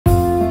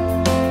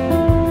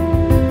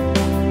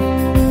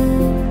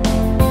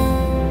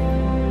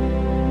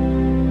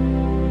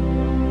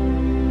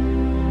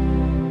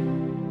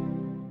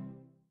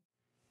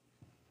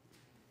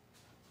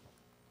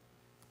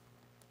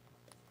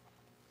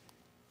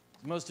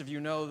Most of you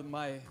know that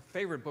my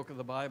favorite book of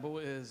the Bible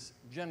is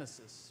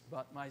Genesis,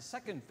 but my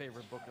second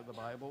favorite book of the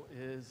Bible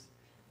is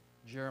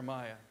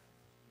Jeremiah.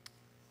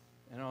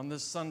 And on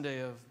this Sunday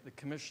of the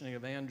commissioning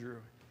of Andrew,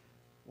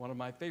 one of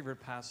my favorite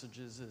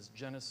passages is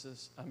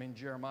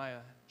Jeremiah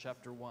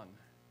chapter 1.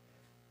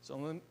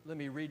 So let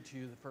me read to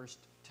you the first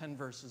 10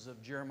 verses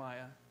of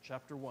Jeremiah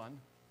chapter 1.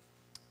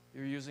 If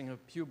you're using a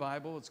Pew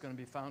Bible, it's going to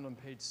be found on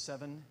page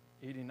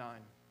 789.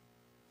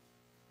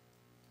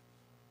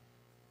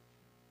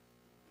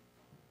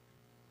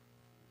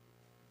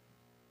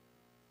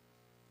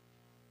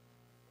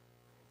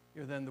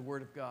 Hear then the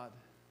word of God.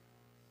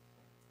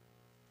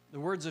 The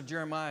words of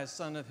Jeremiah,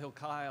 son of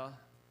Hilkiah,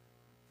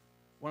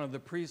 one of the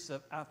priests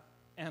of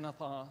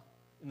Anathoth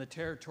in the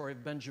territory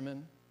of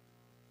Benjamin.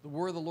 The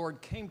word of the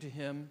Lord came to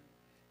him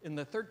in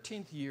the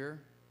 13th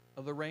year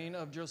of the reign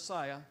of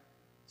Josiah,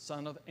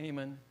 son of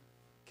Amon,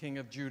 king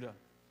of Judah.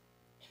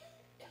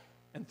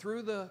 And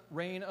through the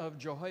reign of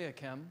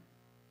Jehoiakim,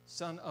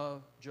 son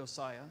of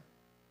Josiah,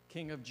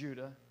 king of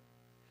Judah,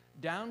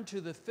 down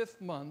to the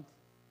 5th month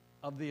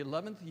of the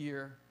 11th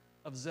year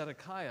of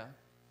Zedekiah,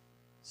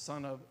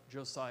 son of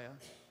Josiah,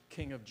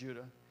 king of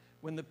Judah,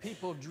 when the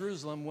people of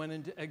Jerusalem went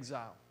into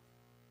exile.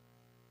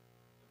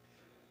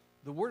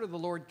 The word of the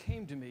Lord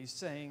came to me,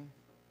 saying,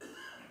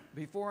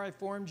 Before I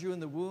formed you in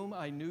the womb,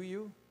 I knew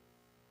you.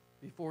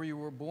 Before you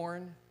were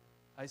born,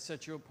 I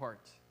set you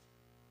apart.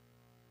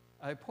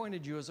 I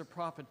appointed you as a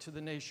prophet to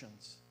the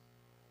nations.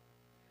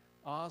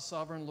 Ah,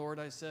 sovereign Lord,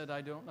 I said,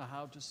 I don't know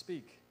how to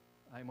speak.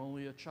 I am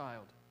only a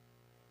child.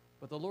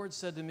 But the Lord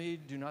said to me,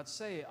 Do not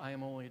say, I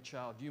am only a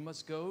child. You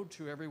must go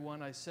to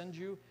everyone I send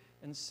you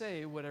and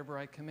say whatever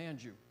I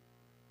command you.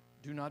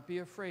 Do not be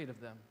afraid of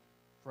them,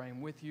 for I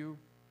am with you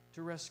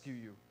to rescue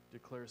you,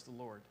 declares the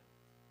Lord.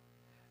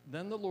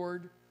 Then the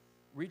Lord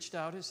reached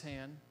out his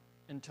hand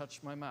and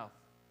touched my mouth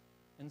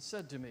and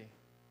said to me,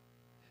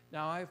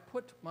 Now I have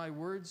put my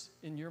words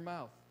in your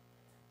mouth.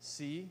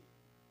 See,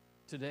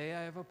 today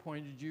I have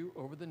appointed you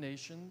over the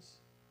nations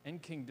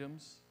and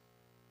kingdoms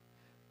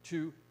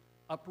to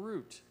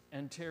uproot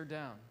and tear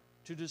down,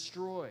 to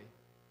destroy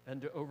and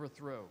to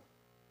overthrow,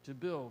 to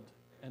build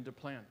and to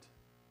plant.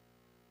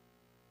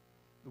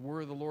 The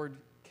word of the Lord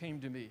came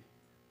to me.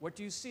 What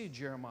do you see,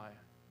 Jeremiah?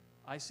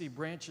 I see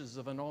branches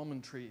of an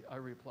almond tree, I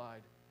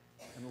replied.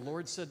 And the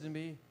Lord said to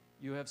me,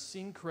 You have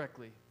seen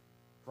correctly,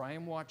 for I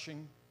am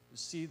watching to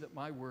see that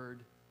my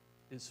word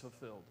is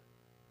fulfilled.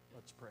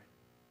 Let's pray.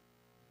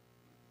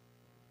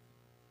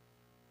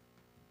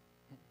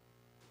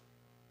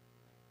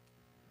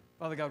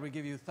 Father God, we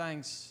give you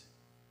thanks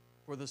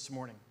for this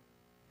morning.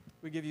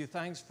 We give you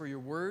thanks for your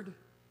word.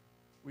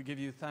 We give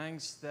you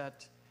thanks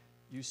that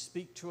you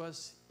speak to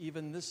us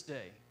even this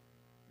day.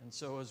 And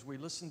so as we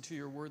listen to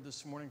your word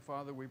this morning,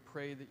 Father, we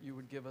pray that you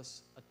would give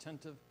us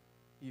attentive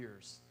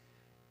ears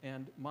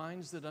and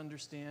minds that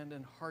understand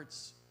and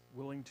hearts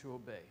willing to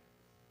obey.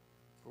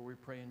 For we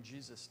pray in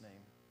Jesus' name.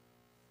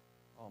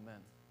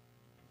 Amen.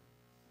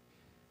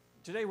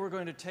 Today we're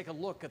going to take a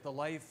look at the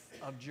life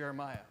of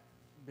Jeremiah,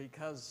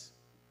 because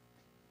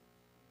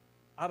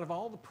out of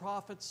all the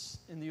prophets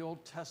in the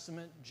Old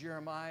Testament,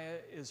 Jeremiah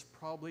is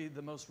probably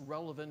the most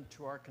relevant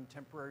to our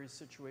contemporary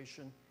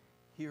situation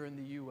here in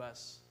the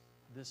U.S.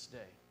 this day.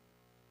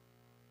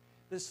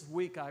 This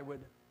week, I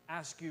would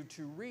ask you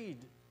to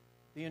read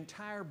the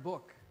entire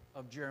book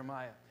of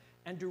Jeremiah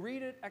and to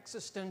read it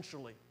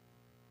existentially.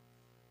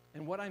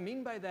 And what I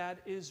mean by that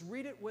is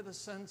read it with a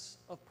sense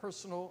of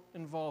personal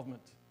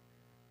involvement,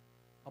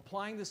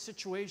 applying the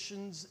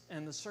situations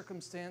and the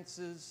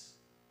circumstances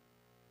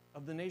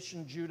of the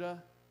nation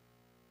Judah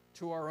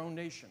to our own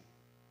nation,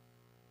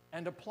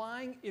 and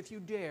applying, if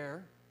you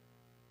dare,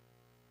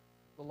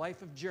 the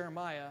life of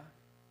Jeremiah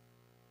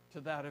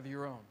to that of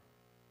your own.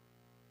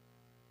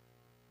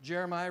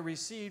 Jeremiah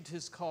received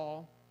his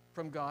call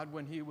from God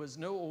when he was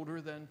no older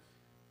than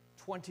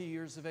 20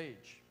 years of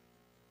age.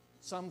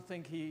 Some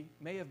think he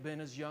may have been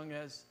as young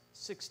as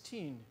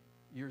 16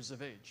 years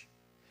of age.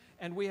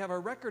 And we have a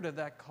record of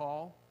that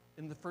call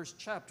in the first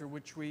chapter,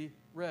 which we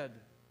read.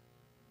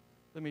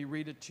 Let me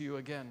read it to you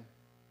again.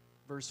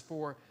 Verse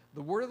 4,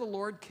 The word of the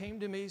Lord came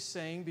to me,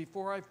 saying,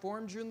 Before I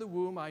formed you in the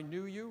womb, I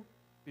knew you.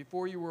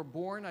 Before you were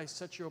born, I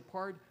set you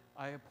apart.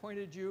 I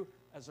appointed you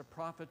as a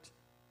prophet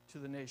to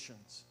the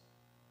nations.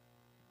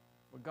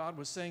 What God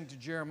was saying to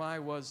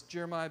Jeremiah was,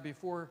 Jeremiah,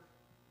 before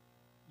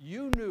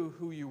you knew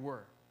who you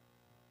were,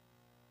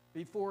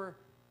 before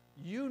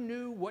you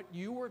knew what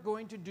you were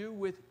going to do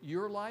with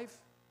your life,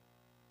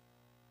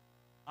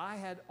 I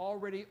had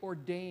already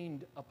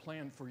ordained a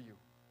plan for you,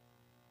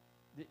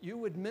 that you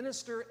would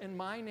minister in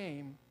my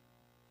name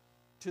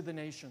to the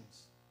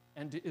nations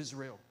and to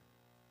Israel.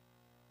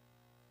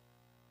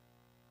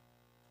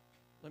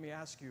 Let me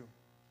ask you,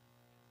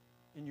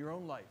 in your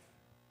own life,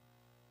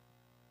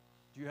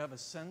 do you have a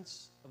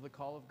sense of the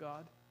call of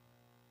God?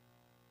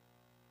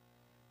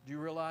 Do you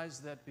realize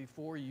that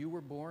before you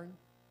were born,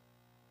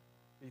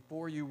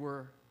 before you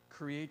were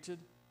created,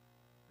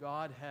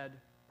 God had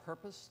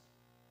purposed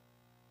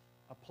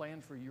a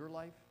plan for your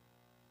life?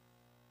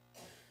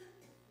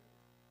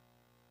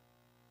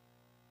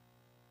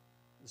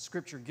 The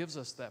Scripture gives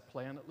us that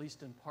plan, at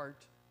least in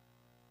part,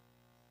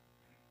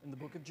 in the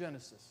book of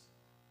Genesis.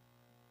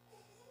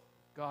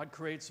 God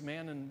creates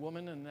man and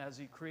woman, and as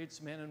He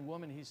creates man and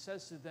woman, He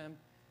says to them,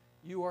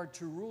 you are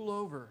to rule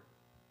over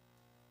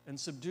and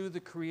subdue the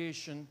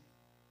creation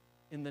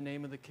in the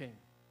name of the King.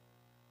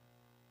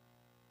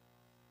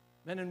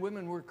 Men and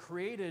women were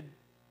created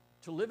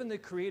to live in the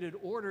created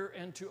order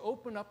and to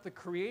open up the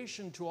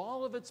creation to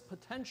all of its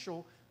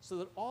potential so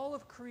that all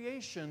of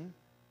creation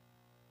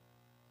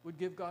would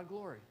give God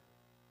glory.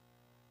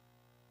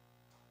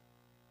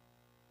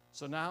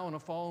 So now in a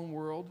fallen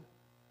world,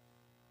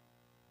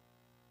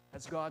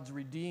 as God's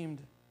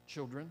redeemed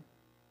children,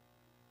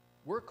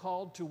 we're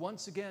called to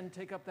once again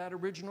take up that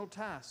original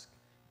task,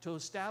 to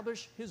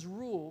establish His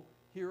rule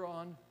here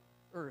on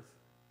earth.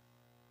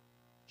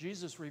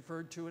 Jesus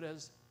referred to it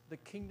as the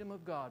kingdom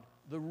of God.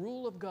 The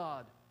rule of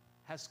God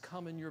has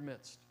come in your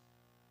midst.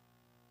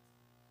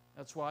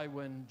 That's why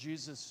when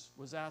Jesus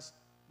was asked,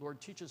 Lord,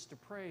 teach us to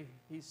pray,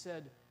 He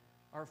said,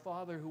 Our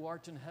Father who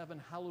art in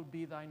heaven, hallowed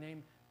be thy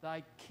name.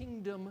 Thy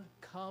kingdom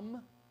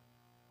come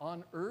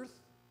on earth.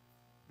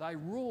 Thy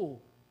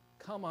rule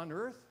come on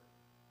earth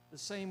the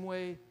same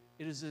way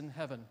it is in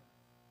heaven.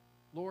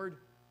 Lord,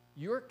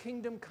 your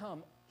kingdom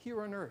come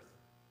here on earth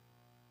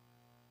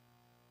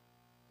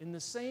in the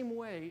same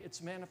way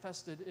it's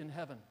manifested in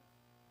heaven.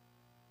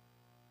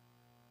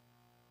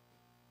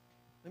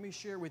 Let me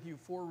share with you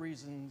 4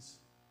 reasons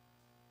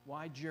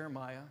why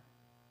Jeremiah,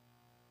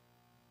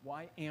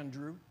 why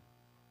Andrew,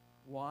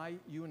 why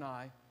you and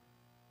I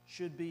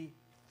should be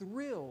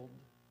thrilled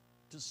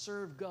to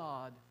serve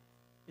God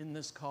in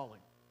this calling.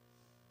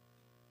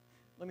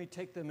 Let me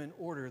take them in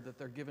order that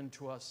they're given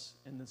to us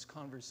in this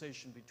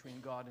conversation between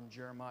God and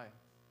Jeremiah.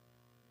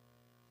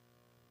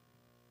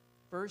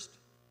 First,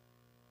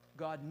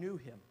 God knew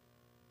him.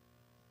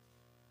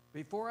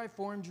 Before I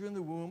formed you in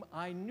the womb,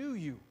 I knew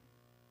you.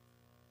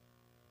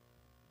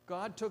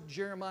 God took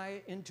Jeremiah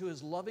into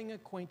His loving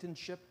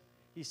acquaintanceship.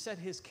 He set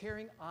His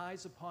caring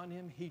eyes upon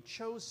him. He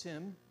chose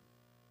him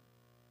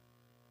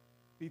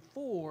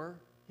before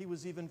he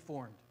was even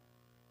formed.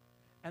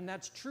 And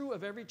that's true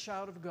of every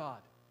child of God.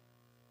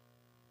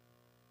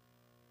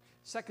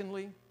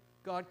 Secondly,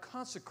 God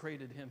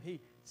consecrated him. He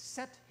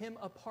set him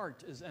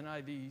apart, as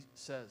NIV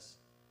says.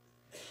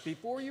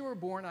 Before you were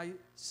born, I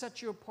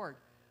set you apart.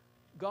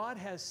 God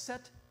has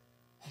set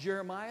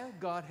Jeremiah,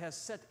 God has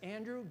set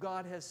Andrew,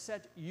 God has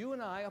set you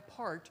and I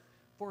apart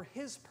for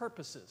His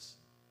purposes.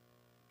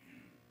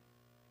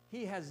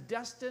 He has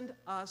destined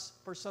us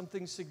for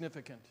something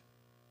significant.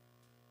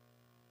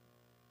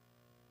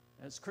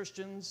 As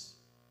Christians,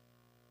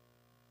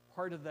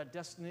 part of that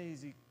destiny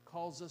is He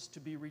calls us to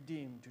be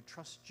redeemed, to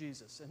trust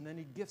Jesus, and then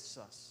He gifts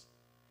us.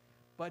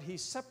 But He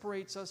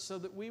separates us so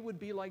that we would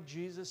be like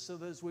Jesus, so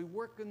that as we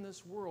work in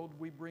this world,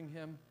 we bring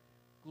Him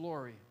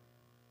glory.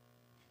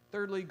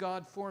 Thirdly,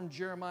 God formed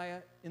Jeremiah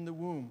in the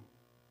womb.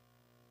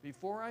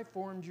 Before I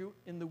formed you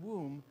in the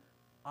womb,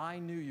 I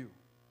knew you.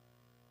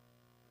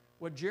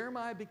 What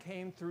Jeremiah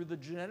became through the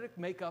genetic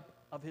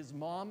makeup of his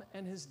mom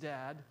and his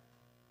dad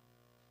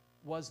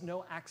was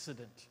no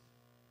accident.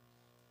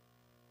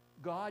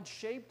 God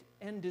shaped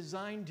and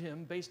designed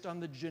him based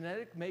on the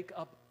genetic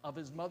makeup of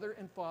his mother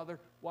and father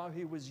while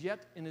he was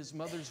yet in his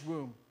mother's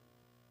womb.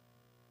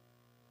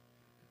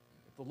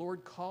 If the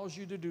Lord calls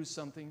you to do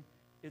something,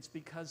 it's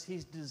because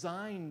He's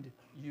designed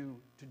you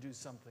to do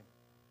something,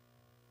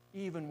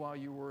 even while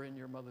you were in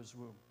your mother's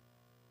womb.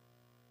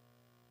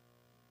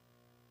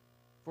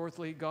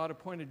 Fourthly, God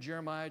appointed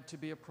Jeremiah to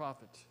be a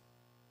prophet.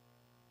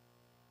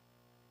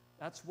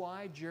 That's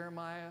why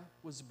Jeremiah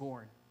was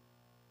born.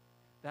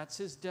 That's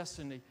his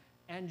destiny.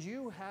 And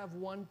you have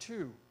one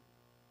too.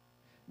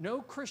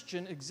 No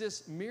Christian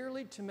exists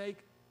merely to make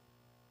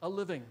a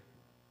living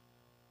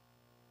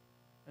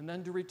and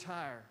then to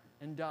retire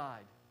and die.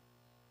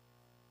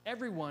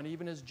 Everyone,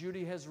 even as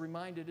Judy has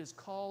reminded, is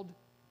called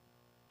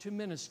to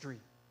ministry.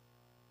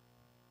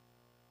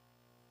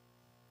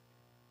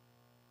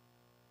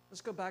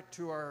 Let's go back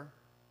to our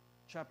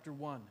chapter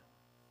 1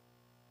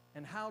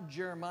 and how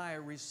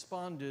Jeremiah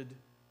responded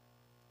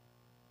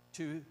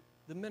to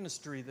the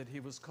ministry that he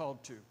was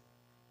called to.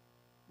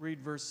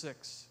 Read verse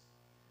 6.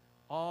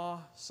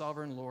 Ah,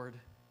 sovereign Lord,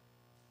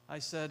 I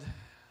said,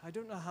 I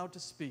don't know how to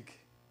speak,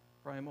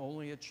 for I am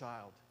only a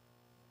child.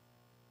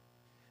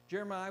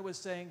 Jeremiah was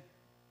saying,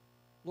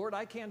 Lord,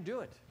 I can't do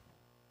it.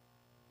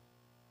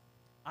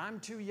 I'm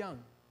too young.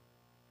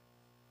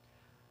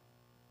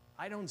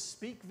 I don't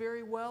speak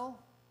very well.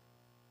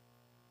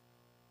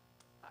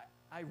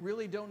 I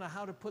really don't know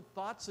how to put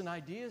thoughts and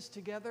ideas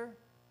together.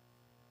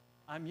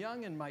 I'm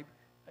young and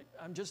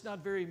I'm just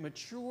not very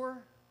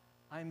mature.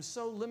 I'm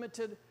so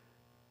limited.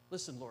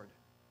 Listen, Lord,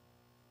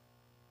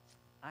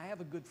 I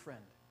have a good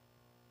friend.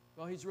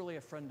 Well, he's really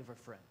a friend of a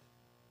friend.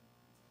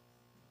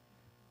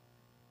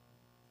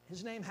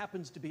 His name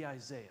happens to be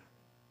Isaiah.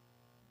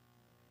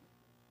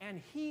 And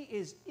he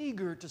is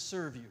eager to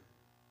serve you.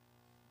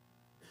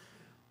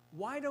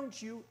 Why don't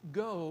you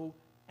go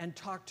and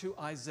talk to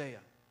Isaiah?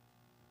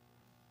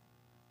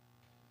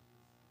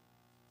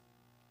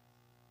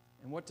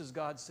 And And what does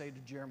God say to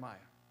Jeremiah?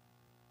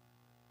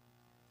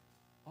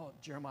 Oh,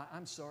 Jeremiah,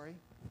 I'm sorry.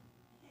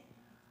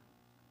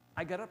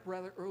 I got up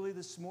rather early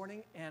this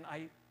morning, and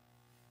I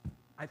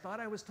thought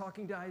I was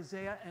talking to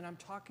Isaiah, and I'm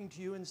talking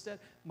to you instead.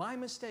 My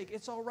mistake.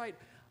 It's all right.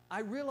 I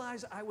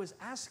realized I was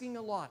asking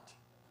a lot.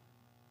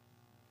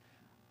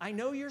 I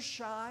know you're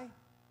shy.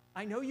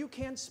 I know you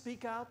can't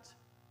speak out.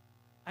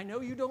 I know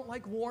you don't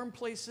like warm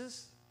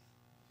places.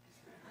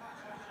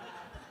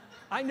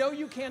 I know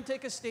you can't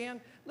take a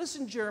stand.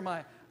 Listen,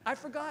 Jeremiah, I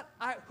forgot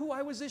who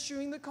I was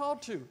issuing the call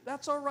to.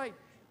 That's all right.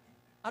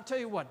 I'll tell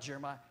you what,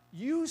 Jeremiah,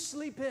 you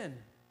sleep in.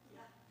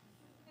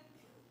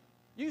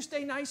 You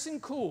stay nice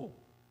and cool.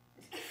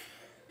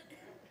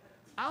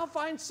 I'll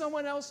find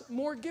someone else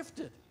more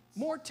gifted,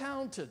 more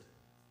talented.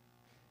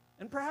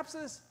 And perhaps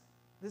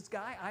this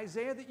guy,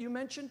 Isaiah, that you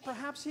mentioned,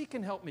 perhaps he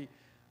can help me.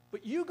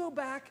 But you go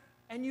back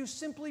and you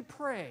simply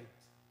pray.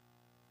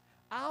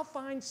 I'll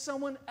find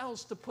someone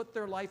else to put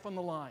their life on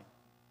the line.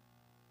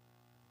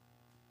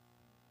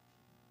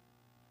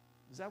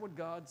 Is that what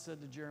God said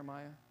to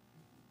Jeremiah?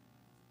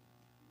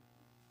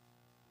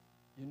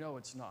 You know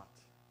it's not.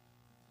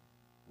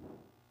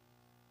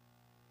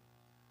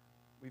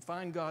 We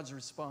find God's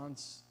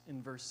response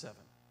in verse 7.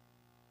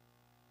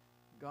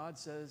 God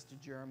says to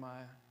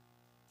Jeremiah,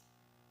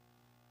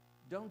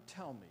 don't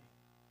tell me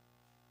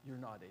you're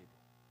not able.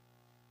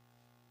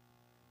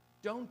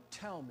 Don't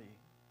tell me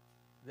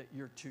that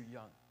you're too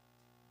young.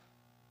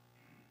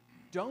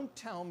 Don't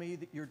tell me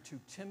that you're too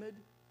timid.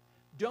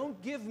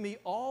 Don't give me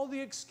all the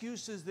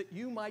excuses that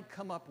you might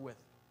come up with.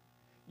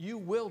 You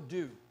will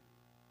do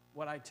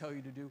what I tell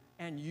you to do,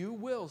 and you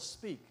will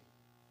speak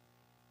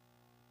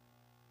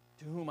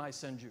to whom I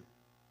send you.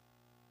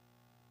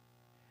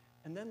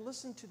 And then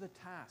listen to the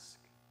task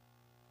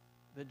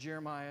that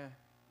Jeremiah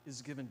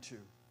is given to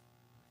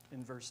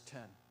in verse 10.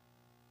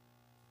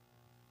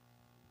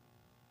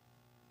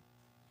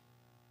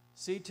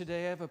 See,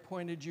 today I've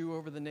appointed you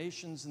over the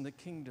nations and the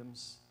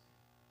kingdoms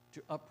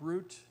to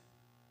uproot,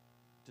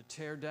 to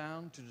tear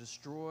down, to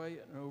destroy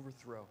and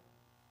overthrow,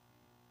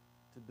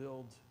 to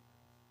build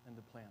and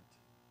to plant.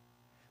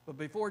 But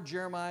before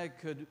Jeremiah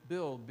could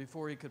build,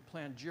 before he could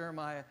plant,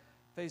 Jeremiah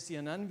faced the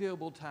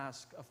unenviable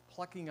task of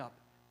plucking up,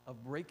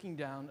 of breaking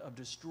down, of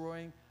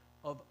destroying,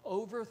 of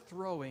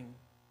overthrowing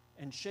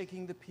and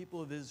shaking the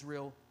people of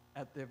Israel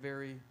at their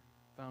very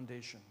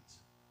foundations.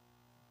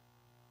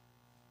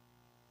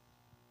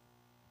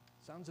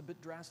 Sounds a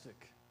bit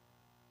drastic.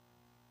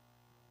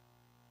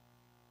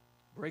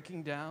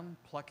 Breaking down,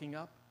 plucking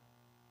up,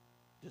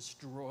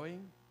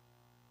 destroying,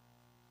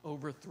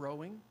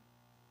 overthrowing.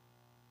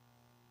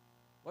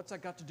 What's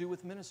that got to do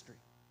with ministry?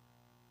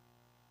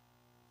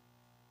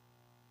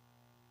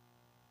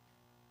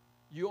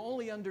 You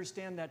only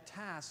understand that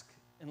task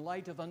in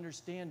light of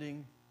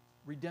understanding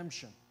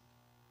redemption.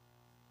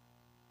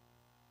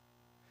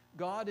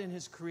 God, in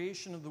his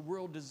creation of the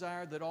world,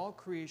 desired that all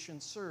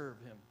creation serve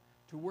him,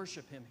 to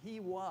worship him.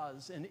 He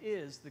was and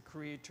is the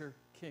Creator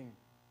King.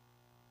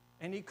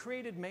 And he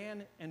created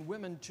man and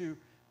women to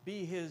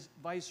be his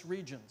vice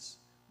regents,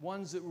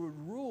 ones that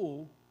would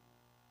rule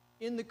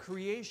in the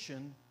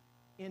creation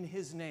in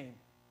his name.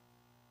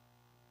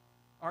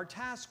 Our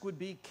task would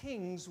be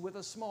kings with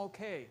a small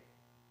k,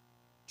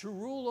 to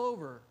rule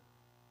over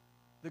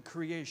the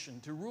creation,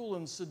 to rule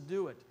and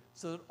subdue it,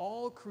 so that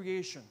all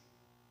creation,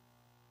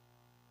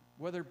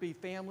 whether it be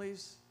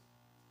families,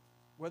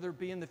 whether it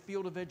be in the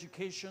field of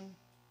education,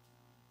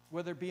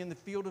 whether it be in the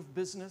field of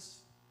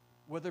business,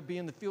 whether it be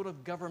in the field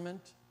of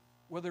government,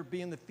 whether it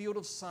be in the field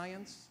of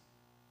science,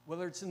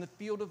 whether it's in the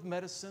field of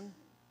medicine,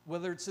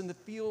 whether it's in the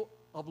field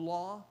of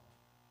law,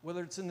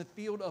 whether it's in the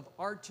field of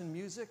art and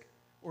music,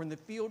 or in the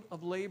field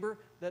of labor,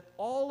 that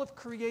all of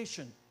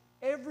creation,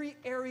 every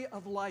area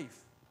of life,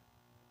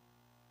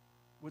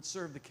 would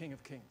serve the King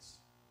of Kings.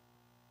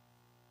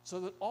 So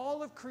that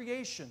all of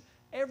creation,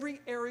 every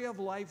area of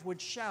life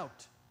would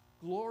shout,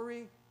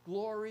 glory,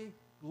 glory,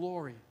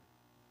 glory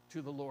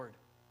to the Lord.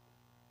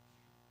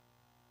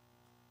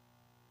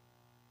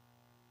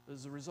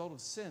 As a result of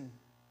sin,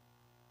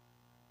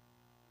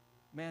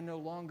 man no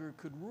longer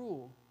could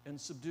rule and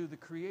subdue the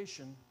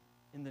creation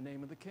in the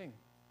name of the King.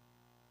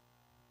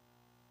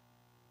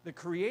 The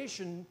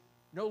creation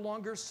no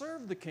longer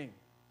served the King.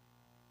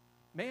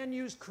 Man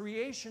used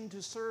creation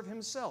to serve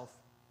himself.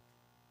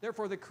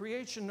 Therefore, the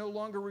creation no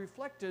longer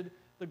reflected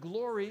the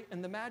glory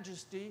and the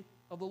majesty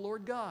of the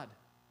Lord God.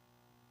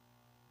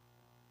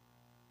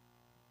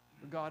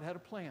 But God had a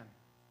plan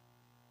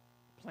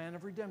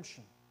of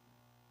redemption,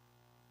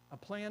 a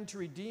plan to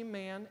redeem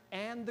man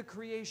and the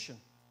creation.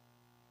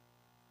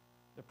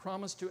 The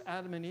promise to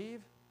Adam and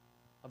Eve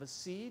of a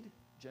seed,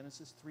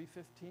 Genesis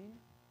 3:15.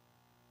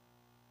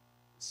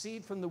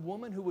 Seed from the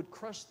woman who would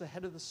crush the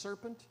head of the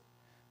serpent.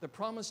 The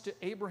promise to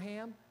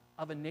Abraham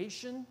of a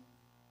nation,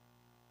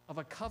 of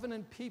a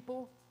covenant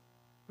people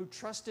who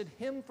trusted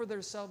him for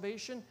their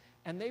salvation,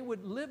 and they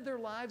would live their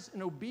lives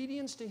in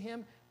obedience to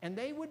him, and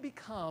they would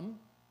become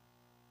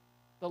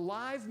the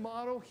live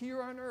model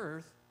here on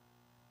earth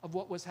of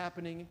what was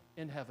happening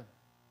in heaven.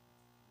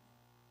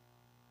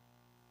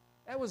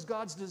 That was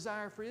God's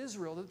desire for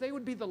Israel, that they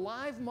would be the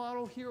live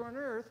model here on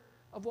earth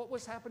of what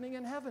was happening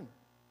in heaven.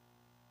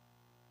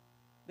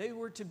 They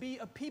were to be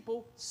a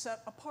people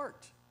set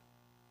apart.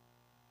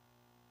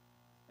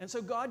 And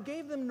so God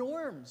gave them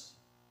norms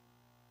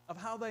of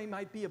how they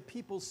might be a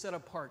people set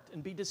apart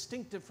and be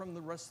distinctive from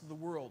the rest of the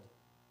world.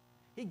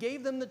 He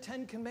gave them the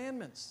 10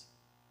 Commandments,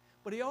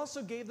 but He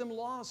also gave them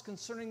laws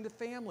concerning the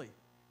family.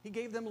 He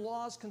gave them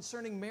laws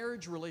concerning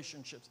marriage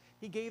relationships.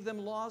 He gave them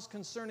laws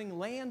concerning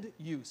land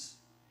use.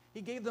 He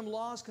gave them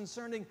laws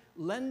concerning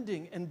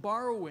lending and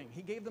borrowing.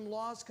 He gave them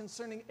laws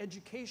concerning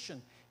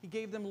education. He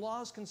gave them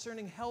laws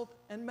concerning health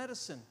and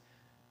medicine.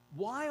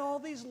 Why all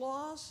these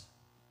laws?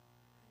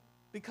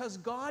 Because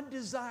God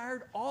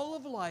desired all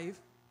of life,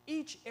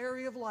 each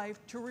area of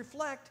life, to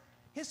reflect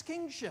His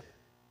kingship.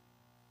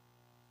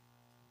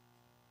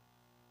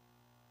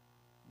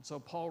 And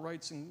so Paul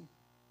writes in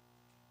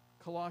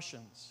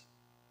Colossians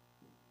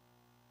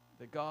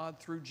that God,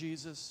 through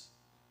Jesus,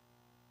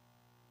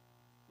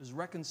 is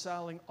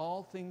reconciling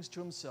all things to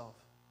Himself,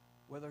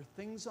 whether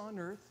things on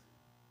earth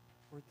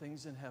or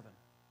things in heaven.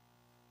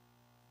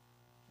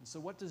 And so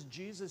what does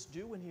Jesus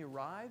do when He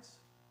arrives?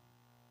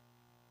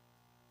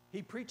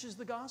 He preaches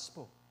the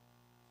gospel,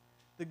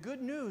 the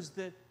good news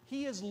that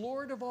He is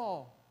Lord of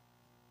all,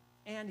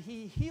 and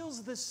He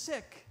heals the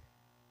sick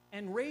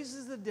and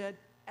raises the dead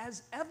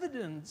as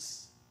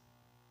evidence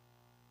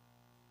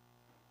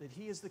that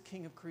He is the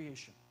King of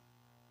creation.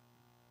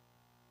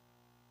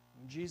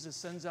 When Jesus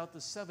sends out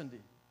the 70,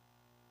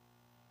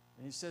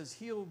 and He says,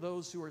 heal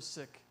those who are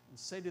sick, and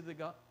say to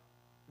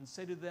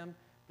them,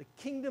 the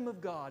kingdom of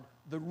God,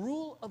 the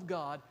rule of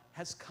God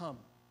has come.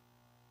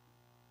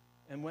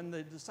 And when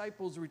the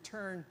disciples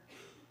return,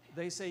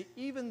 they say,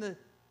 even the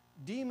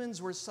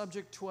demons were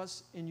subject to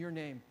us in your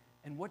name.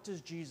 And what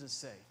does Jesus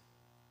say?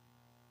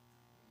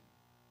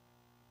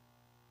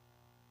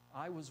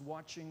 I was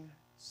watching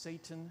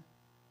Satan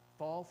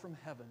fall from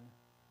heaven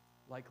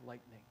like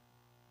lightning.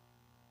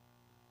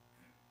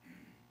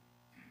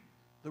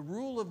 The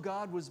rule of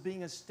God was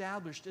being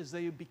established as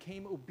they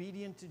became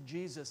obedient to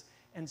Jesus,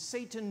 and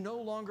Satan no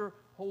longer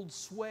holds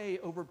sway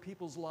over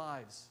people's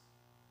lives.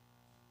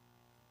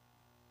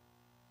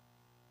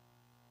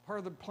 Part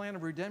of the plan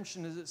of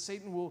redemption is that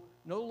Satan will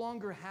no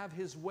longer have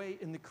his way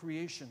in the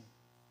creation.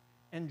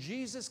 And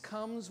Jesus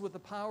comes with the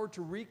power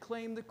to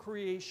reclaim the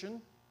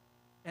creation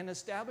and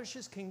establish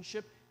His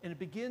kingship, and it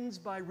begins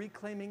by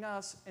reclaiming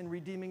us and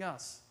redeeming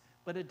us.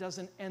 But it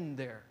doesn't end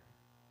there.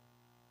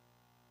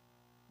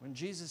 When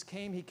Jesus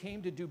came, He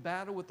came to do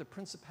battle with the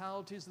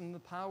principalities and the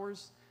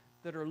powers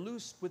that are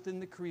loosed within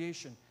the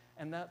creation.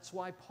 And that's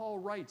why Paul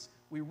writes,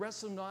 we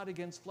wrestle not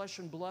against flesh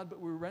and blood, but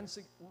we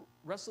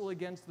wrestle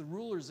against the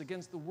rulers,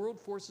 against the world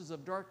forces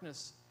of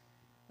darkness,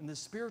 and the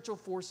spiritual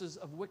forces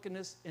of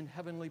wickedness in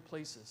heavenly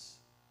places.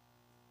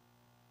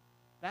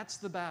 That's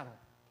the battle.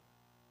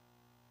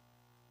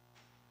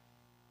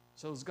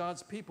 So as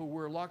God's people,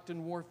 we're locked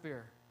in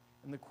warfare.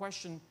 And the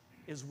question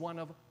is one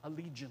of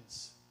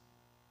allegiance.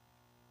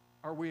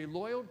 Are we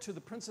loyal to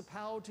the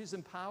principalities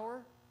and power?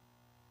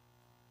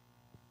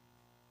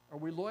 Are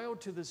we loyal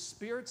to the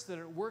spirits that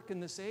are at work in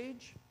this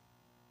age?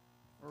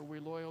 Or are we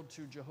loyal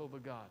to Jehovah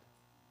God?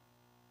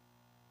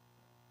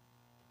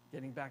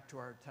 Getting back to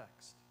our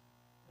text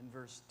in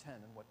verse 10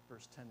 and what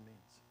verse 10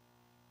 means.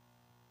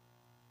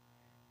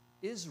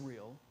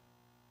 Israel,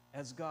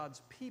 as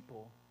God's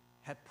people,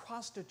 had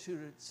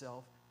prostituted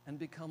itself and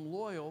become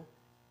loyal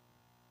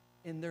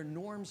in their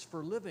norms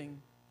for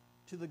living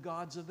to the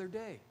gods of their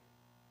day.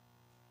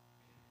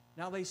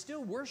 Now, they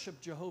still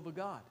worship Jehovah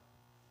God.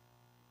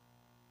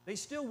 They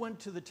still went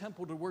to the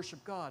temple to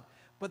worship God,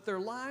 but their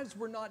lives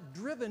were not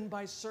driven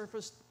by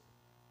service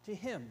to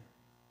Him.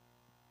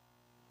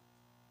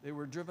 They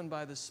were driven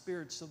by the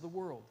spirits of the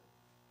world.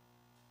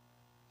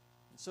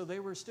 So they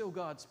were still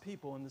God's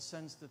people in the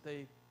sense that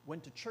they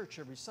went to church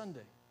every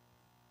Sunday.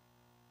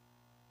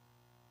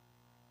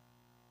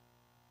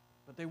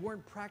 But they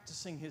weren't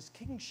practicing His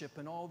kingship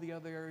in all the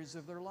other areas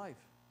of their life.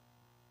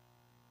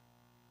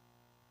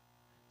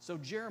 So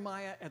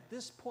Jeremiah, at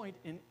this point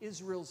in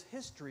Israel's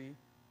history,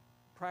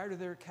 prior to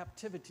their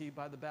captivity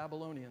by the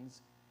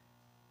Babylonians,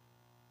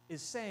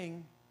 is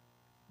saying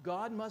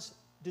God must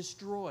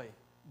destroy,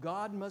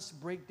 God must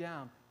break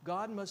down,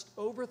 God must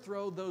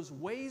overthrow those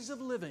ways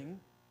of living,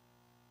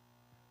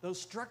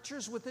 those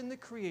structures within the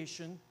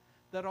creation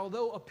that,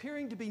 although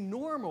appearing to be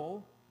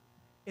normal,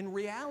 in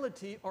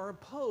reality are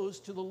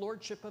opposed to the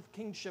lordship of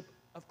kingship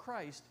of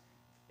Christ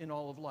in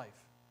all of life.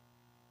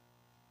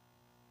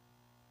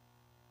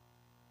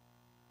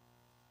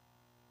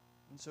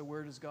 And so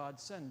where does God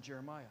send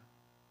Jeremiah?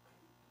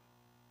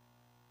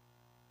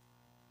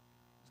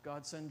 Does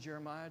God send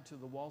Jeremiah to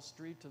the Wall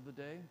Street of the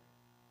day?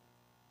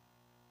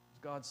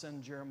 Does God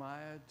send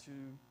Jeremiah to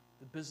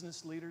the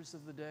business leaders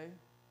of the day?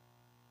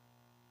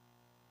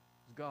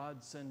 Does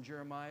God send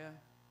Jeremiah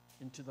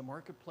into the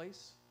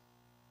marketplace?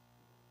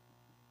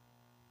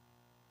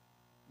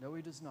 No,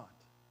 He does not.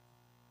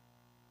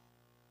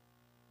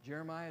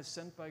 Jeremiah is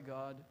sent by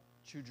God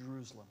to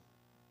Jerusalem,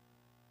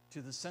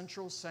 to the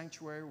central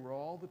sanctuary where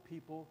all the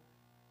people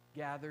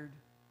gathered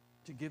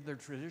to give their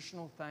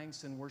traditional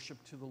thanks and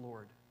worship to the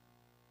Lord.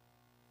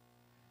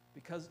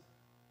 Because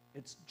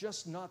it's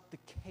just not the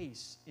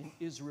case in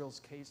Israel's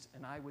case,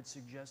 and I would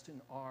suggest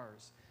in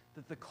ours,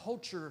 that the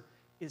culture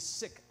is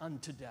sick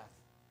unto death.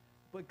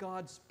 But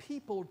God's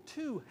people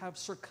too have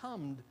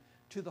succumbed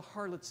to the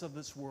harlots of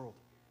this world.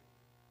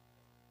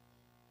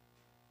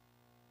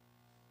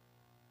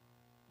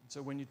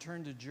 So when you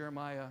turn to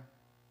Jeremiah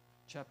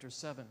chapter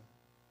 7,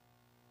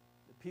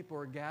 the people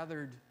are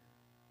gathered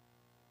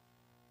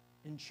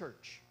in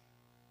church.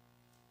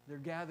 They're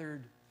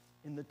gathered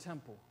in the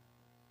temple.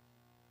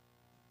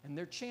 And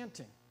they're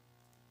chanting.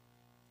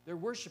 They're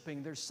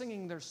worshiping. They're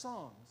singing their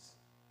songs.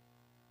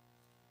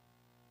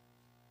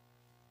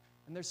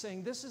 And they're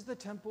saying, this is the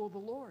temple of the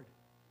Lord.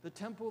 The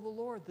temple of the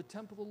Lord. The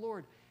temple of the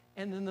Lord.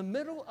 And in the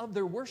middle of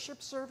their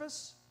worship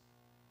service,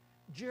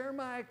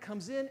 Jeremiah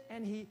comes in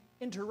and he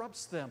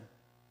interrupts them.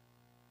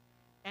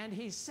 And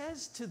he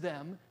says to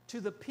them,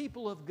 to the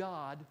people of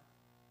God,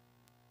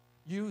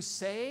 you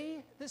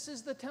say this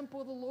is the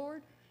temple of the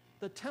Lord?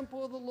 The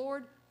temple of the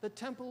Lord? The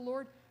temple of the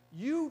Lord?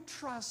 You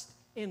trust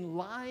in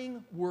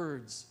lying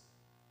words.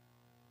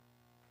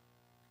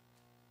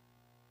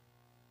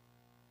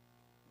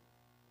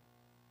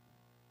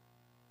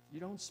 You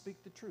don't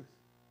speak the truth.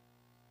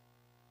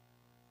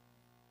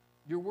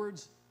 Your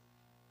words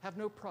have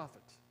no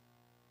profit.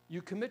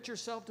 You commit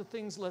yourself to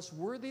things less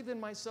worthy than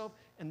myself,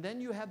 and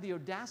then you have the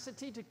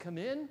audacity to come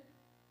in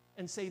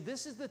and say,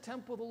 this is the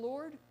temple of the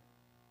Lord?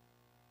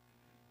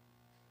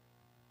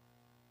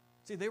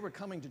 See, they were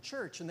coming to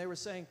church and they were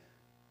saying,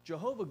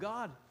 Jehovah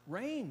God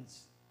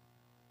reigns.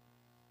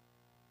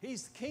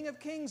 He's the King of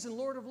Kings and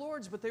Lord of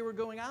Lords, but they were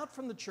going out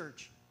from the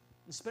church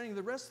and spending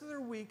the rest of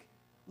their week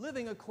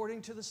living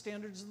according to the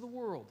standards of the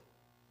world.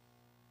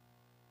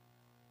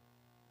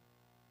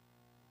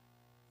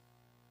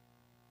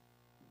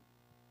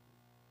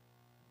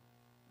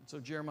 And so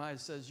Jeremiah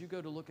says, you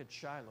go to look at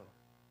Shiloh,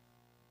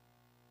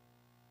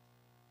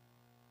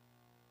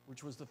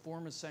 which was the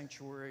former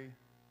sanctuary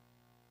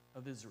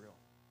of Israel,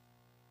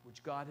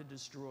 which God had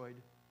destroyed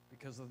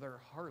because of their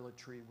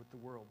harlotry with the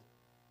world.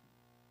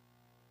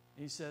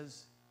 And he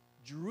says,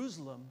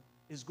 Jerusalem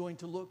is going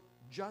to look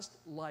just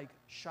like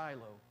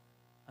Shiloh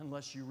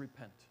unless you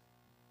repent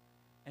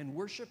and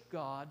worship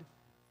God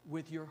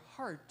with your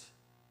heart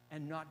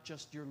and not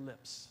just your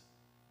lips.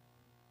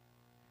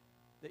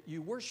 That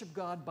you worship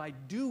God by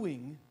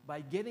doing,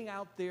 by getting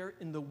out there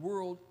in the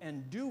world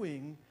and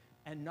doing,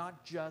 and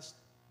not just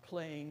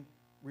playing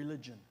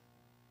religion.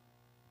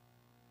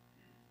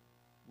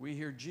 We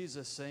hear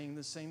Jesus saying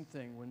the same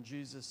thing when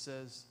Jesus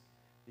says,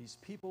 these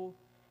people,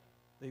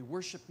 they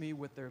worship me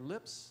with their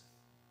lips,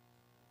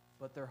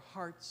 but their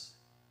hearts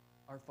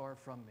are far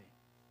from me.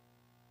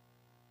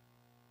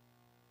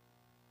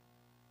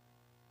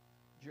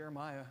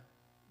 Jeremiah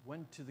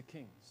went to the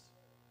kings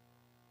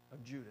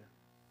of Judah,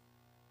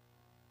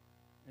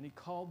 and he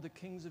called the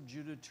kings of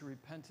Judah to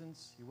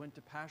repentance. He went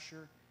to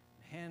Pashur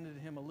and handed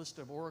him a list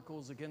of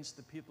oracles against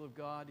the people of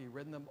God. He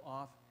read them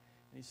off,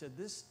 and he said,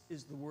 this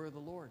is the word of the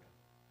Lord.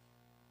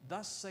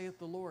 Thus saith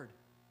the Lord.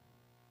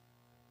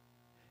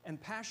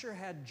 And Pashur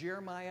had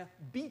Jeremiah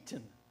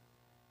beaten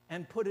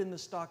and put in the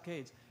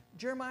stockades.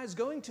 Jeremiah is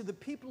going to the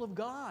people of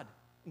God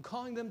and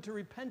calling them to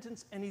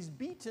repentance, and he's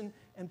beaten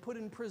and put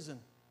in prison.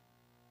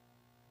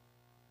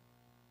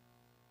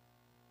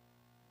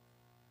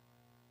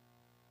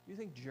 Do you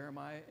think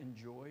Jeremiah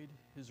enjoyed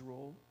his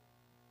role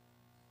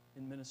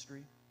in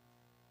ministry?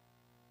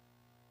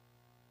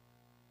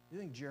 Do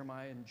you think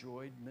Jeremiah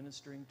enjoyed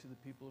ministering to the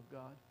people of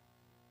God?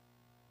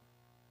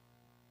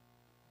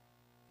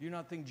 Do you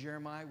not think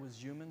Jeremiah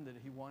was human, that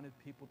he wanted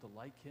people to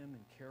like him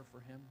and care for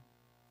him?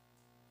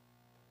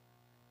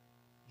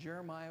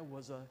 Jeremiah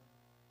was a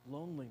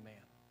lonely man.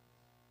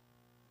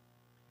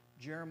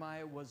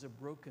 Jeremiah was a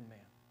broken man.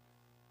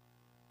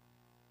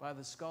 By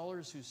the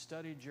scholars who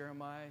studied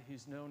Jeremiah,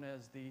 he's known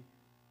as the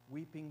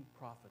weeping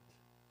prophet,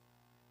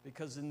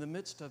 because in the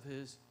midst of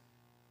his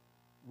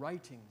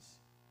writings,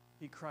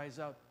 he cries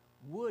out,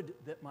 would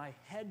that my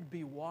head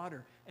be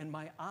water and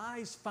my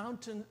eyes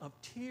fountain of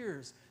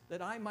tears,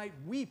 that I might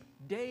weep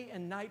day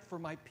and night for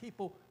my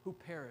people who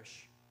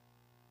perish.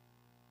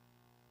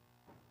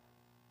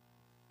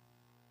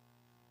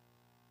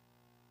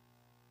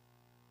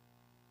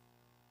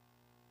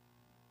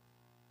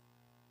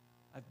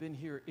 I've been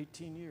here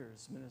 18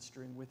 years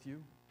ministering with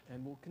you,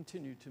 and will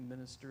continue to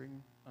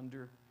ministering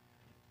under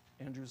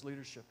Andrew's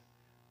leadership.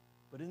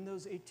 But in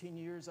those 18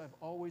 years, I've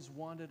always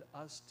wanted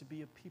us to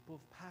be a people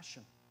of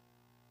passion,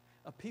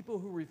 a people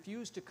who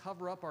refuse to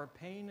cover up our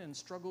pain and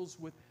struggles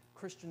with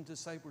Christian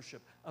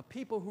discipleship, a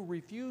people who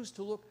refuse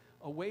to look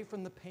away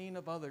from the pain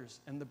of others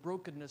and the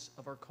brokenness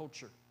of our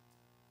culture.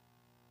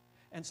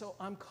 And so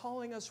I'm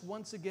calling us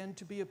once again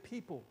to be a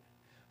people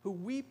who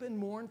weep and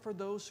mourn for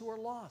those who are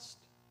lost,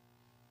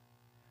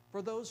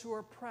 for those who are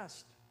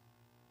oppressed,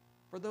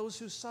 for those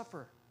who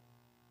suffer,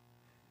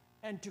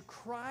 and to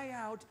cry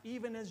out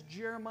even as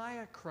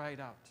Jeremiah cried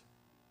out.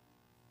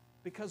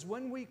 Because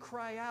when we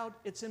cry out,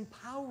 it's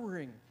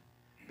empowering.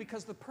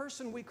 because the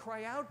person we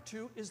cry out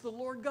to is the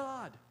Lord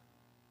God,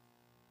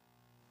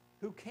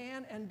 who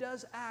can and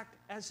does act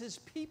as His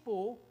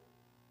people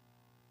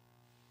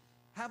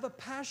have a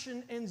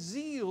passion and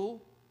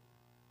zeal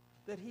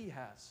that He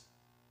has,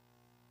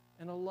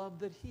 and a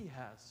love that He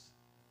has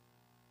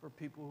for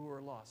people who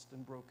are lost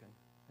and broken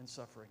and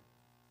suffering.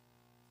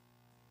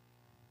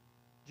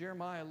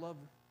 Jeremiah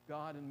loved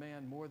God and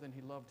man more than he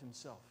loved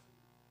himself.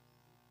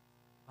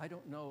 I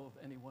don't know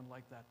of anyone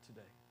like that today.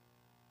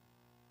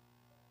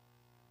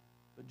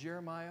 But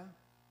Jeremiah,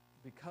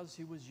 because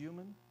he was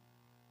human,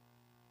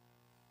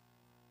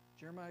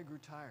 Jeremiah grew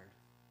tired.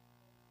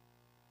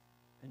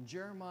 And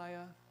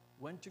Jeremiah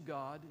went to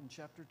God in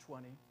chapter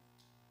 20,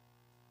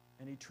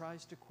 and he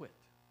tries to quit.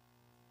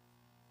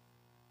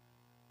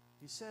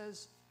 He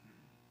says,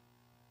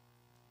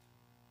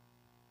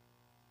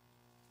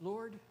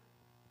 Lord,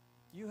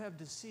 you have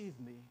deceived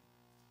me,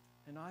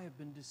 and I have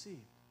been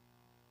deceived.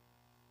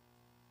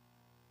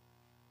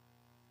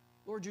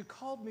 Lord, you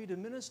called me to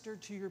minister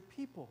to your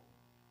people.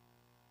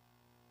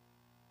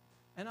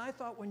 And I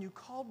thought when you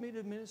called me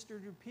to minister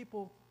to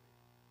people,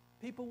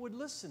 people would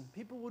listen.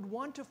 People would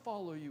want to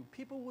follow you.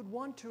 People would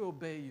want to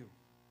obey you.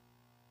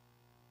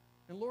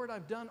 And Lord,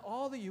 I've done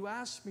all that you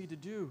asked me to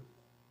do.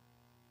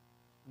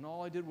 And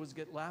all I did was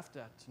get laughed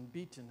at and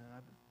beaten, and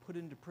I've been put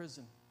into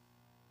prison.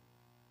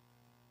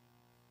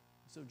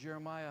 So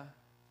Jeremiah,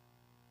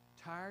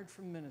 tired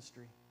from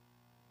ministry,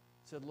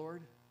 said,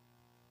 Lord,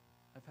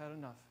 I've had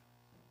enough.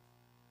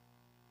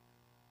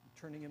 I'm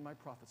turning in my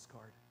prophet's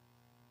card.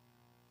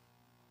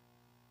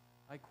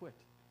 I quit.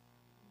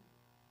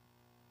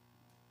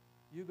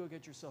 You go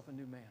get yourself a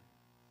new man.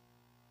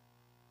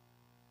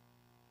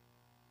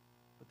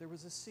 But there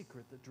was a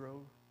secret that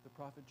drove the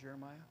prophet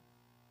Jeremiah.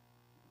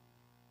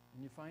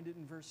 And you find it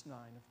in verse 9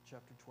 of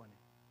chapter 20.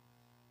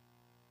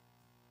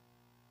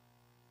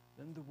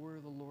 Then the word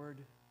of the Lord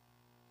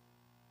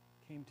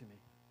came to me,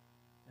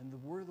 and the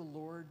word of the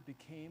Lord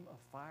became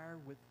a fire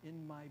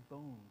within my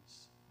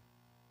bones,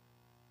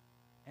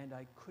 and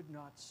I could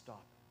not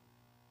stop.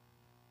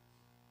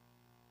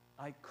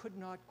 I could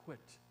not quit.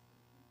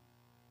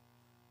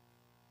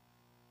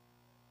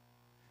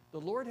 The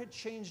Lord had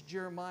changed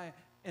Jeremiah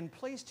and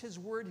placed His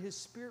word, His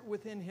Spirit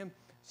within him,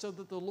 so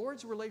that the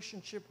Lord's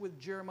relationship with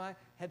Jeremiah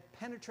had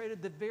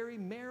penetrated the very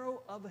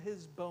marrow of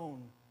his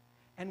bone.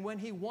 And when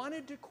he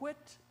wanted to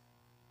quit,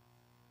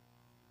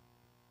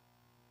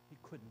 he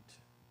couldn't.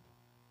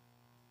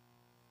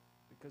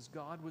 Because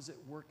God was at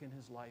work in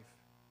his life.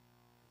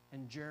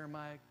 And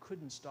Jeremiah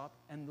couldn't stop,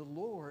 and the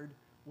Lord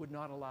would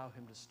not allow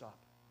him to stop.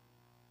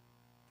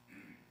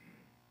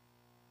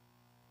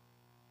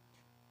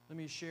 Let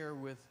me share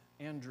with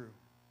Andrew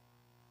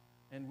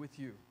and with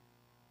you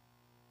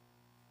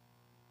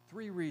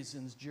 3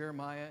 reasons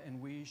Jeremiah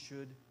and we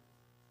should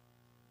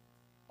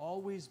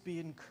always be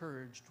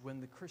encouraged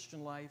when the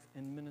Christian life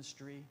and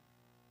ministry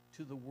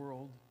to the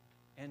world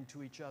and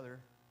to each other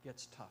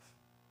gets tough.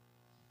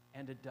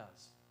 And it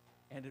does.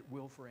 And it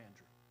will for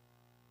Andrew.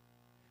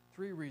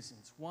 3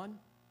 reasons. 1,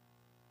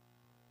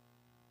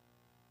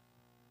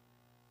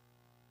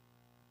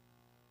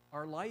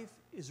 our life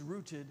is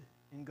rooted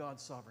in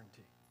God's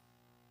sovereignty.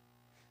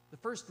 The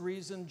first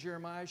reason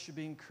Jeremiah should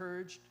be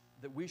encouraged,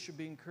 that we should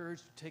be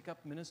encouraged to take up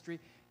ministry,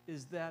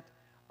 is that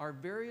our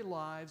very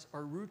lives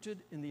are rooted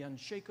in the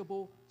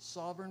unshakable,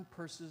 sovereign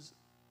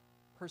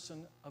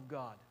person of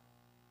God.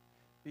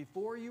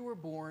 Before you were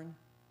born,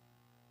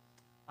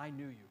 I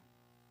knew you.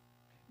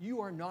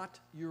 You are not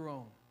your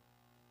own.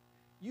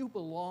 You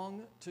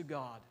belong to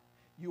God.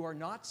 You are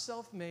not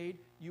self-made,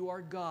 you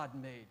are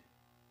God-made.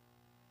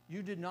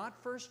 You did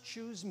not first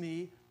choose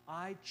me,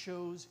 I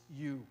chose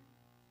you.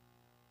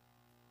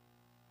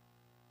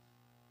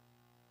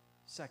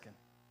 Second,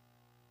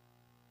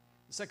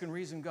 the second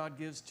reason God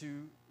gives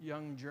to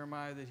young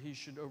Jeremiah that he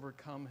should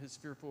overcome his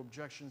fearful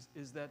objections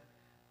is that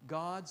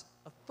God's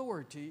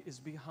authority is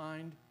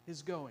behind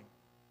his going.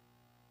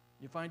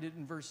 You find it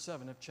in verse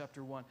 7 of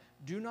chapter 1.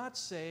 Do not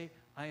say,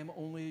 I am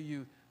only a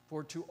youth,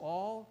 for to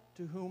all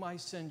to whom I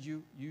send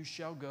you, you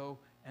shall go,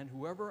 and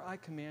whoever I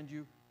command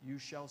you, you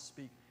shall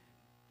speak.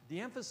 The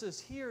emphasis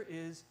here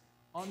is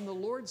on the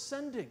Lord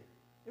sending.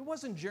 It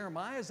wasn't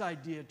Jeremiah's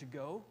idea to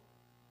go.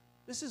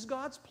 This is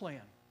God's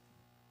plan.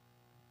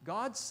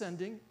 God's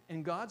sending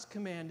and God's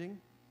commanding.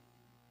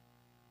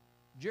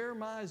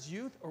 Jeremiah's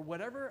youth, or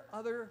whatever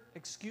other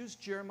excuse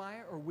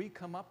Jeremiah or we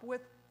come up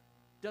with,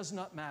 does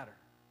not matter.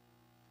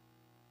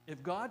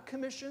 If God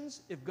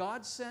commissions, if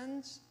God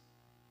sends,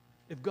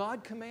 if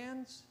God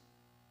commands,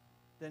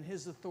 then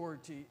His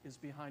authority is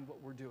behind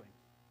what we're doing,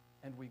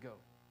 and we go.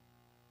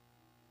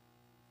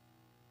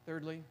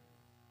 Thirdly,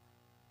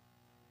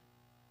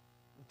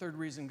 the third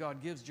reason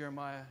God gives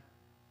Jeremiah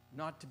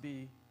not to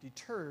be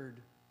deterred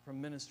from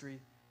ministry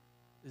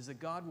is that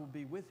God will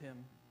be with him,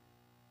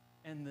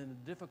 and in the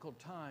difficult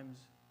times,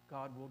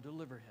 God will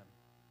deliver him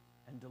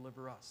and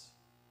deliver us.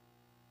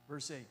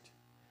 Verse 8,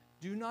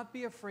 do not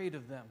be afraid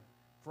of them,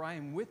 for I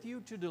am with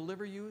you to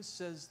deliver you,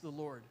 says the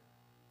Lord.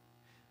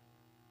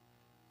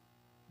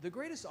 The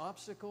greatest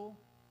obstacle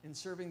in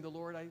serving the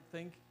Lord, I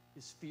think,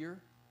 is fear.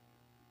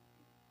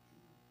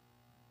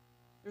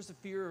 There's a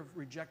fear of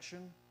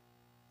rejection,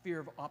 fear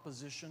of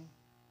opposition.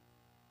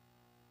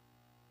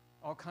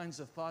 All kinds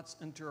of thoughts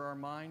enter our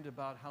mind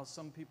about how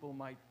some people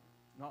might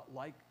not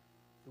like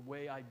the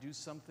way I do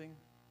something.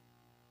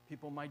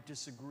 People might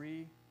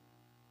disagree.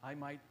 I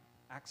might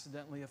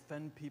accidentally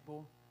offend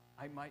people.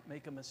 I might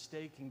make a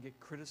mistake and get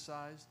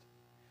criticized.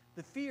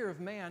 The fear of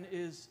man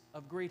is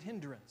of great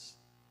hindrance.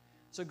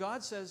 So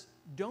God says,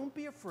 don't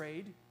be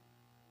afraid,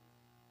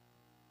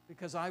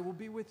 because I will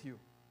be with you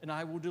and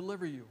I will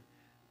deliver you.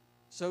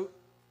 So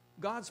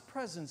God's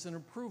presence and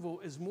approval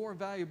is more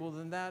valuable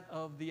than that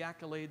of the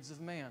accolades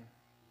of man.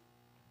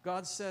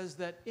 God says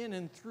that in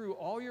and through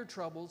all your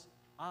troubles,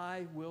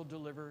 I will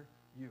deliver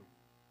you.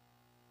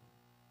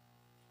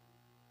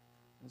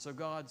 And so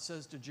God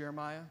says to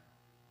Jeremiah,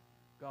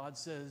 God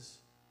says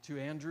to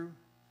Andrew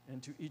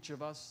and to each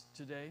of us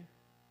today,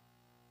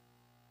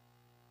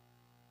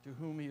 to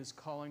whom he is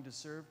calling to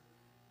serve,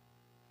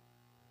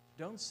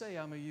 don't say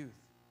I'm a youth,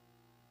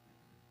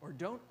 or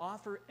don't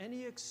offer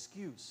any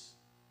excuse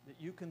that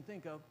you can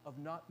think of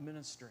not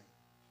ministering,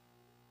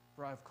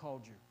 for I've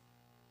called you.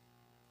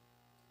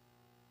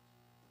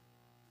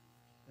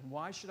 And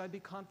why should I be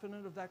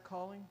confident of that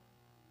calling?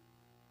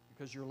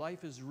 Because your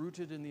life is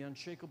rooted in the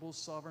unshakable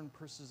sovereign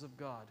purposes of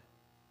God.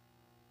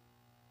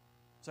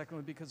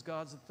 Secondly, because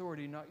God's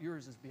authority, not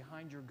yours, is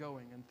behind your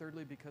going. And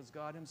thirdly, because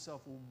God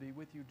himself will be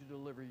with you to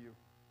deliver you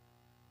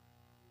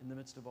in the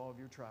midst of all of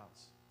your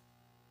trials.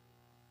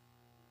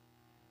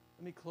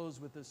 Let me close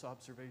with this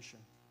observation.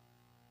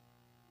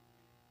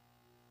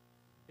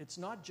 It's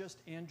not just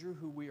Andrew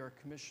who we are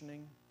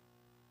commissioning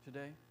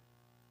today.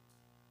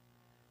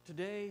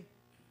 Today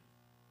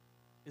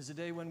is a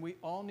day when we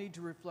all need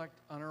to reflect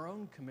on our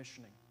own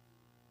commissioning,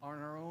 on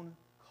our own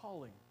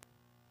calling.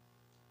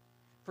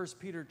 1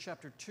 Peter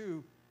chapter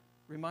 2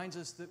 reminds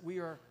us that we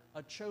are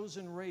a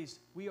chosen race.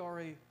 We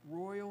are a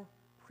royal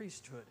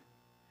priesthood.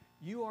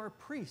 You are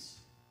priests,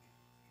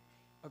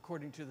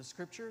 according to the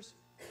Scriptures.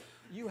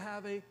 You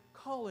have a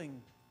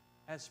calling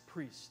as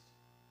priests.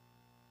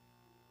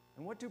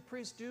 And what do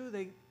priests do?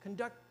 They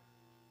conduct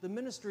the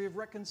ministry of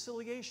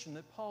reconciliation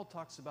that Paul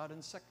talks about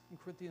in 2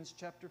 Corinthians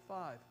chapter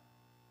 5.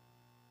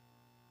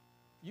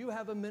 You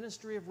have a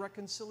ministry of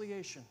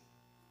reconciliation.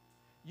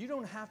 You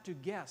don't have to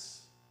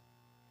guess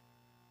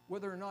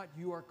whether or not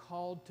you are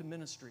called to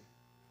ministry.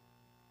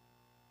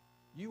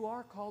 You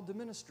are called to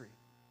ministry.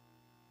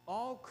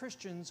 All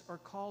Christians are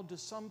called to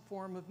some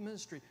form of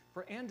ministry.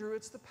 For Andrew,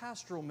 it's the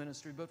pastoral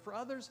ministry, but for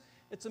others,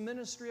 it's a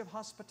ministry of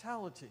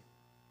hospitality.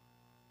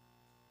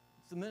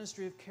 It's the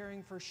ministry of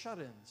caring for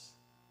shut-ins.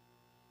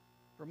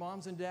 For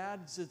moms and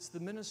dads, it's the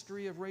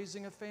ministry of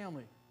raising a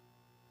family.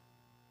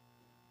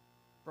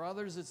 For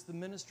others, it's the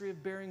ministry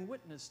of bearing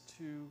witness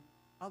to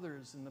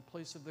others in the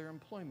place of their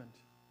employment.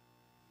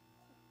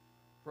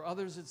 For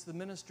others, it's the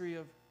ministry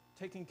of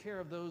taking care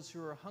of those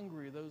who are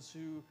hungry, those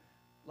who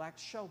lack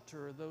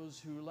shelter, those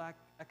who lack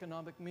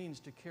economic means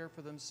to care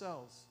for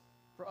themselves.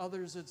 For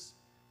others, it's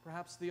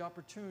perhaps the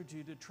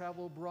opportunity to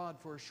travel abroad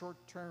for a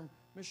short-term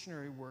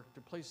missionary work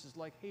to places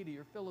like Haiti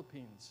or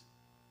Philippines.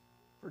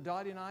 For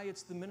Dottie and I,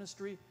 it's the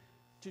ministry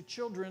to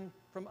children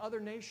from other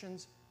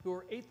nations who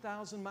are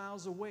 8,000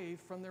 miles away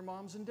from their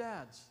moms and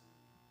dads.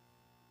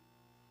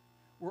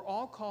 We're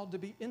all called to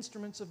be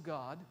instruments of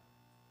God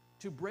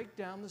to break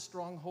down the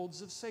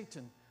strongholds of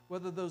Satan,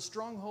 whether those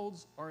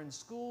strongholds are in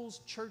schools,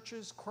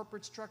 churches,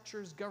 corporate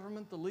structures,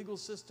 government, the legal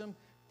system,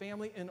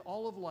 family, and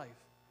all of life,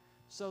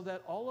 so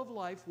that all of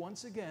life,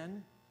 once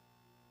again,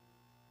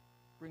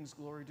 brings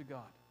glory to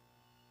God.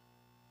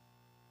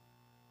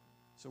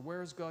 So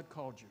where has God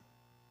called you?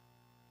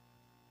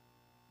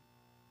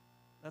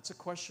 That's a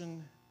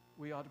question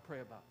we ought to pray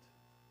about.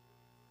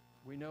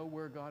 We know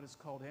where God has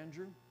called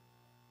Andrew,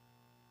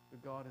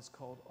 but God has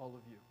called all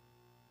of you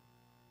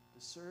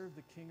to serve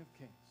the King of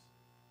Kings,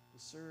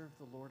 to serve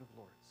the Lord of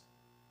Lords.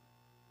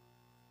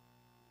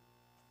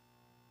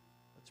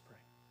 Let's pray.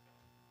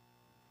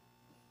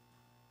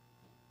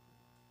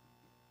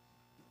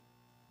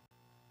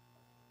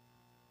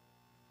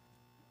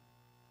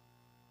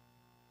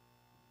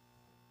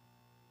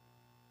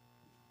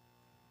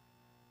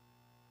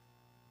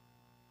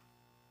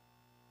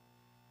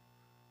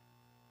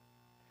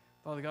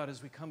 Father God,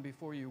 as we come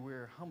before you,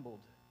 we're humbled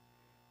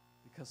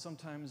because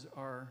sometimes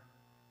our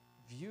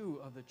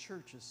view of the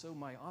church is so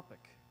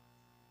myopic.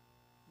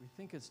 We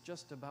think it's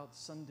just about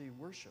Sunday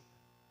worship.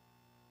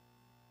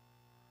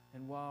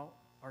 And while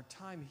our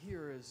time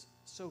here is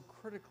so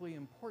critically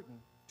important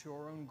to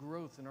our own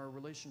growth and our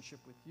relationship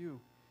with you,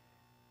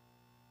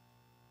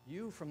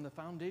 you from the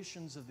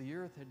foundations of the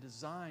earth had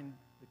designed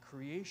the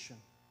creation,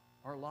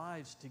 our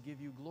lives, to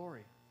give you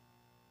glory.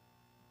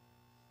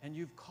 And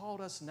you've called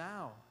us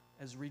now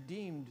as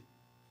redeemed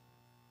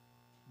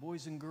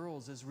boys and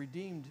girls, as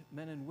redeemed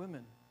men and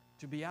women,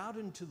 to be out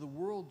into the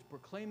world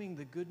proclaiming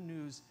the good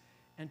news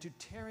and to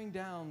tearing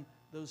down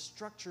those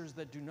structures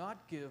that do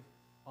not give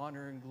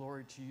honor and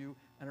glory to you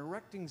and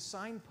erecting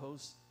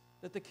signposts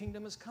that the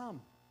kingdom has come.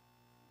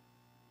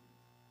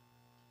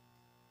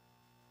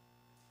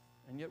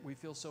 and yet we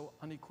feel so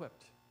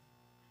unequipped.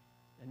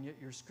 And yet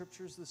your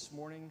scriptures this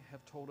morning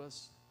have told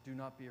us, do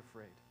not be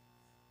afraid.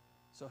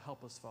 So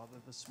help us, Father,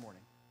 this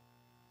morning.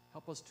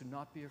 Help us to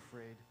not be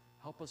afraid.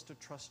 Help us to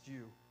trust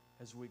you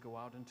as we go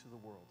out into the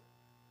world.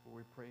 For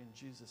we pray in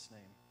Jesus' name.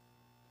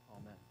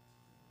 Amen.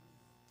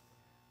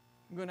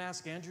 I'm going to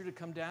ask Andrew to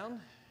come down.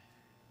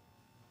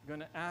 I'm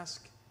going to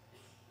ask...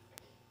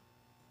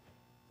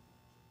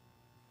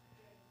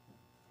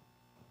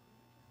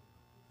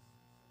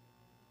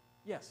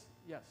 Yes,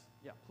 yeah,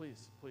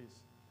 please.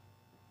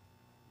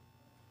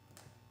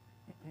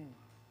 I'm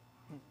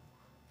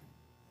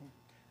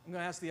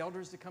going to ask the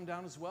elders to come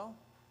down as well.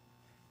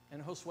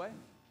 And Josue. I'm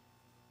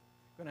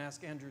going to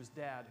ask Andrew's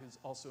dad, who's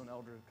also an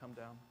elder, to come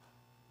down.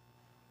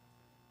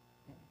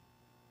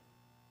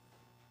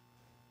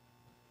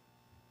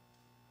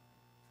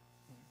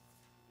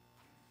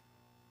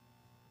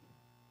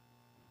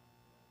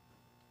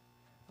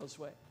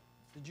 Josue,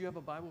 did you have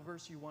a Bible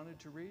verse you wanted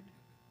to read?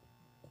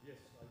 Yes,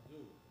 I do.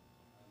 And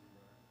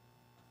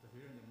after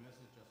hearing the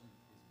message, I think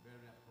it's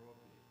very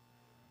appropriate.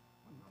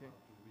 I'm Okay.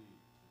 about to read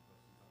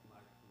because it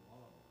applies to all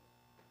of us.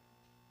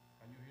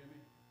 Can you hear me?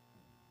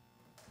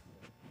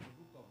 Okay. The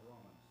book of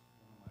Romans,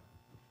 one of my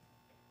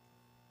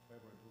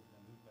favorite books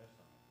in the New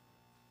Testament,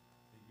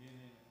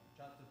 beginning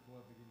chapter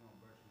 12, beginning on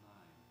verse 9.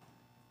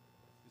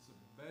 It's a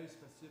very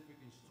specific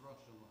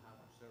instruction on how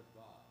to serve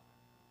God.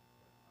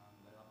 And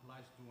that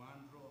applies to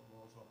Andrew, but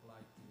also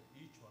applies to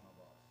each one of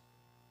us.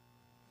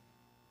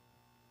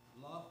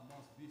 Love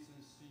must be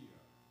sincere.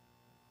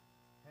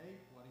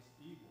 Hate what is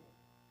evil.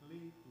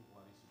 Cling to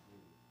what is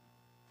good.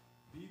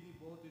 Be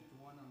devoted to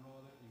one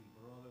another in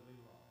brotherly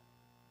love.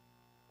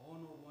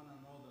 Honor one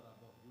another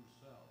above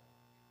yourself.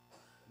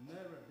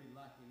 Never be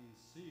lacking in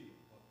zeal,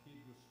 but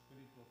keep your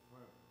spiritual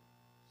fervor,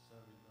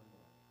 serving the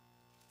Lord.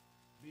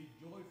 Be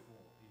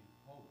joyful in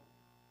hope,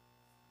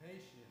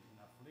 patient in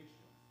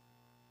affliction,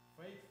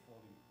 faithful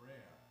in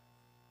prayer.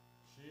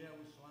 Share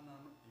with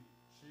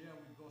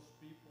those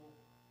people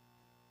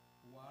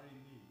who are in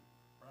need.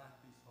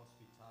 Practice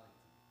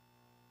hospitality.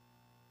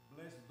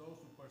 Bless those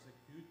who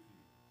persecute you.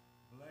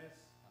 Bless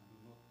and do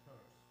not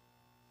curse.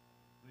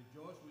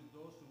 Rejoice with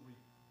those who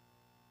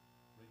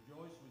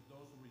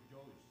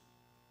rejoice.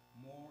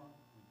 Mourn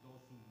with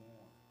those who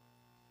mourn.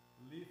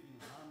 Live in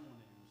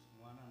harmony with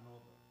one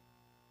another.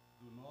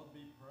 Do not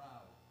be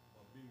proud,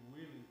 but be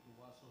willing to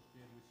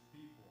associate with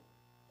people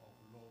of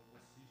low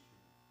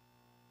position.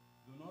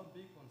 Do not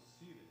be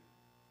conceited.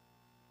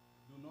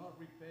 Do not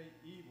repay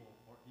evil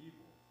for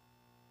evil.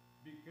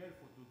 Be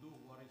careful to do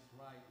what is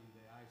right in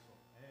the eyes of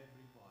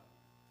everybody.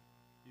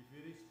 If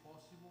it is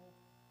possible,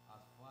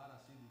 as far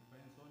as it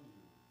depends on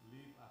you,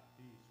 live at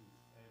peace with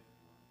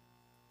everyone.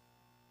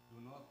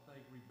 Do not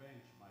take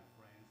revenge, my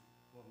friends,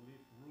 but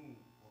leave room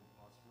for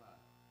God's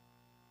wrath.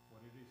 For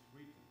it is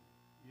written,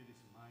 it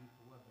is mine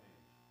to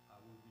avenge, I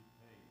will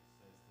repay,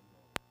 says the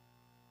Lord.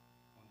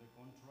 On the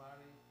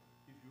contrary,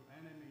 if your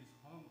enemy is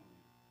hungry,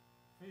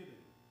 feed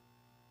him.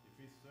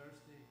 If he's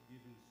thirsty,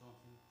 give him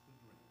something to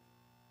drink.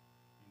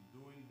 In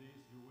doing this,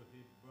 you will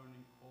heap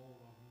burning coal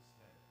on his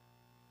head.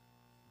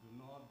 Do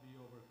not be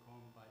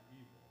overcome by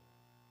evil,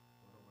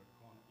 but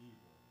overcome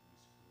evil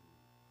with good.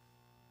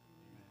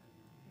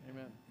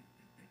 Amen. Amen.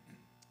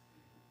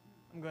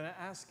 I'm going to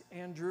ask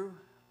Andrew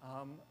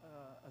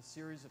a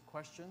series of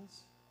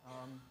questions,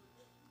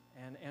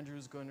 and Andrew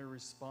is going to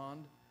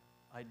respond,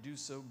 I do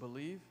so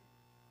believe.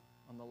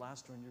 On the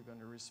last one, you're going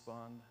to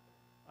respond,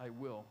 I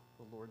will,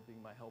 the Lord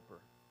being my helper.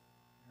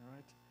 All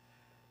right?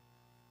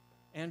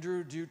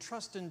 Andrew, do you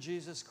trust in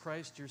Jesus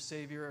Christ, your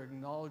Savior,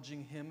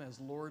 acknowledging him as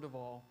Lord of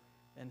all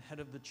and head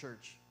of the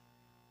church?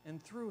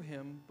 And through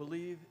him,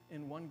 believe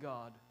in one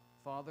God,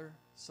 Father,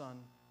 Son,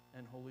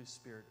 and Holy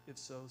Spirit? If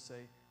so,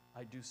 say,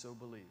 I do so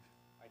believe.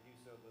 I do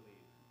so believe.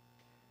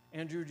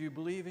 Andrew, do you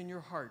believe in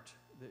your heart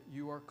that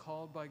you are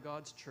called by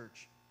God's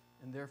church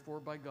and therefore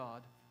by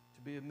God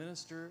to be a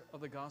minister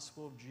of the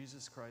gospel of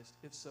Jesus Christ?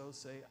 If so,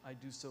 say, I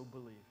do so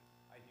believe.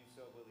 I do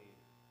so believe.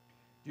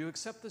 Do you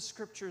accept the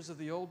scriptures of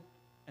the Old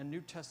and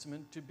New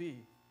Testament to be,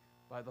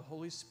 by the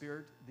Holy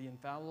Spirit, the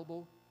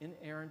infallible,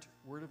 inerrant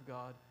Word of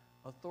God,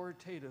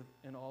 authoritative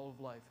in all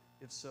of life?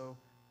 If so,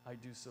 I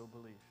do so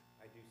believe.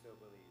 I do so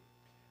believe.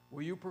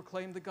 Will you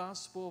proclaim the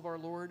gospel of our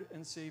Lord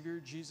and Savior,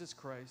 Jesus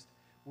Christ?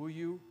 Will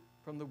you,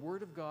 from the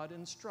Word of God,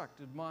 instruct,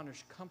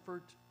 admonish,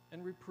 comfort,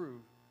 and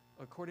reprove,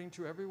 according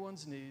to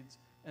everyone's needs,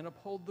 and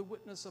uphold the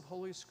witness of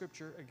Holy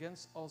Scripture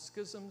against all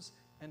schisms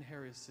and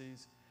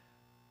heresies?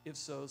 If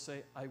so,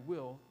 say, I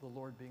will, the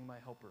Lord being my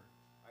helper.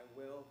 I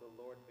will,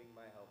 the Lord being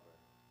my helper.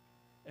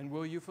 And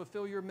will you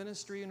fulfill your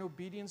ministry in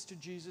obedience to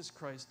Jesus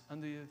Christ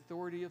under the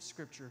authority of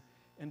Scripture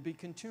and be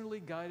continually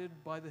guided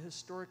by the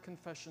historic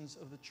confessions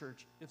of the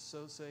church? If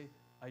so, say,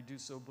 I do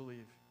so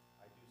believe.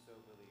 I do so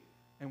believe.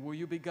 And will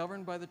you be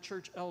governed by the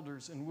church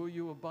elders, and will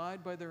you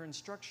abide by their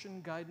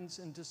instruction, guidance,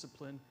 and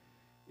discipline?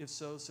 If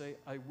so, say,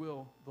 I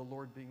will, the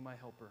Lord being my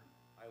helper.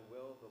 I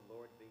will, the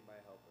Lord being my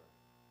helper.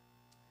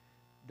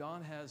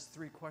 Don has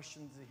 3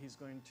 questions that he's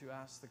going to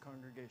ask the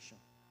congregation,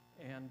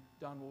 and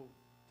Don will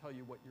tell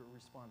you what your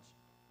response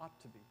ought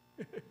to be.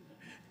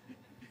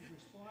 The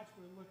response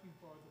we're looking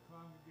for, the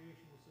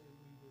congregation will say,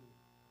 we do.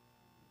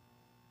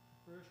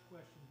 First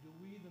question, do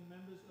we, the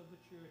members of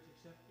the church,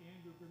 accept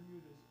Andrew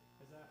Bermudez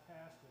as our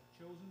pastor,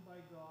 chosen by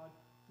God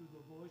through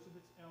the voice of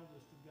its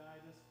elders to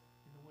guide us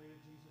in the way of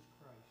Jesus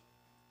Christ?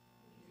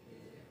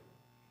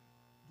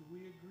 Do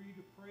we agree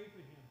to pray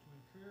for him, to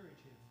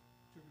encourage him,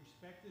 to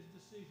respect his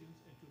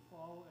decisions, and to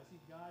follow as he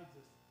guides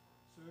us,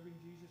 serving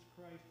Jesus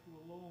Christ, who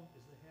alone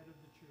is the head of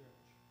the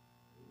church?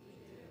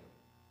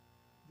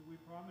 Do we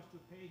promise to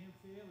pay him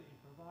fairly and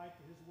provide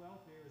for his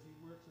welfare as he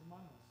works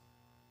among us,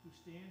 to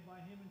stand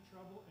by him in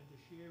trouble and to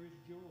share his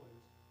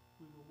joys?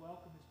 We will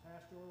welcome his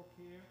pastoral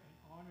care and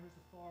honor his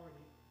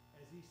authority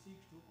as he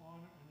seeks to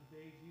honor and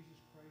obey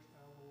Jesus Christ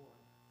our Lord.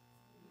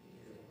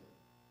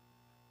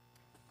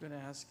 I'm going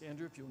to ask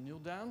Andrew if you'll kneel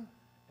down,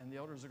 and the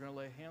elders are going to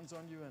lay hands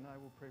on you, and I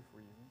will pray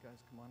for you. You guys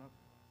come on up.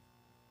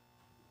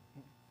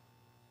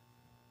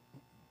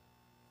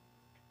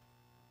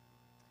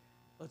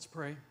 Let's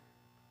pray.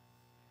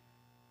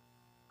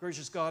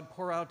 Gracious God,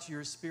 pour out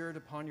your Spirit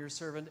upon your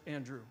servant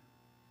Andrew,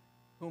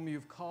 whom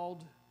you've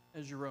called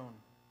as your own.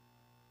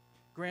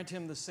 Grant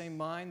him the same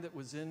mind that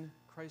was in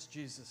Christ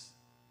Jesus.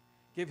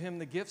 Give him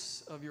the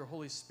gifts of your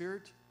Holy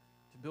Spirit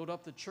to build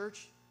up the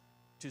church,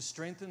 to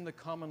strengthen the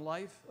common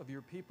life of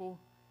your people,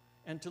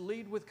 and to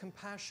lead with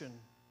compassion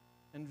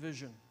and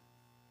vision.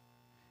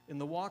 In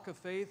the walk of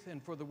faith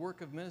and for the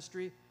work of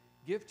ministry,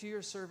 give to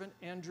your servant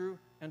Andrew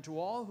and to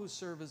all who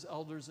serve as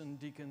elders and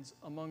deacons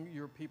among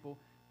your people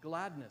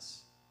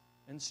gladness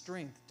and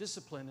strength,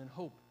 discipline and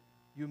hope,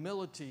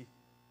 humility,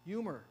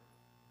 humor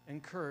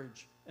and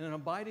courage, and an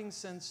abiding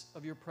sense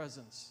of your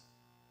presence.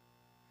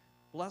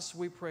 Bless,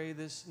 we pray,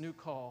 this new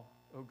call,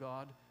 O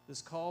God,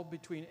 this call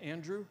between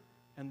Andrew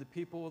and the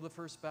people of the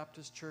First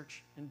Baptist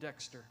Church in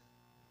Dexter.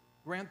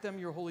 Grant them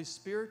your Holy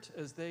Spirit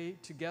as they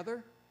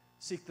together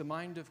seek the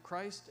mind of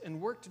Christ and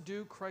work to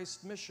do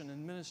Christ's mission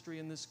and ministry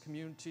in this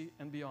community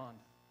and beyond.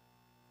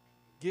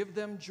 Give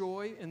them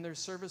joy in their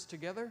service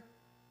together,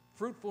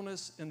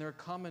 fruitfulness in their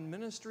common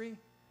ministry,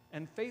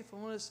 and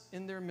faithfulness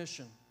in their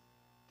mission.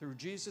 Through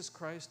Jesus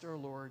Christ our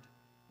Lord.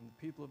 And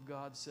the people of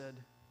God said,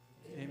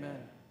 Amen.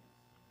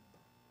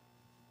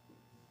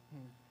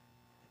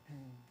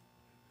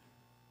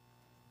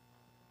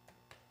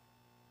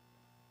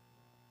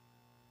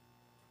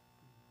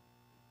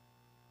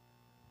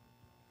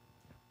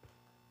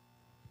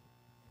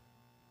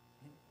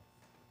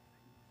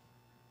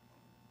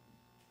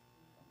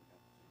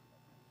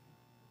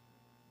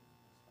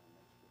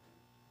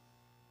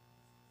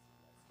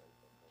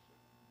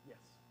 Yes.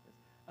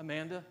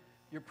 Amanda,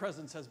 your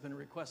presence has been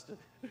requested.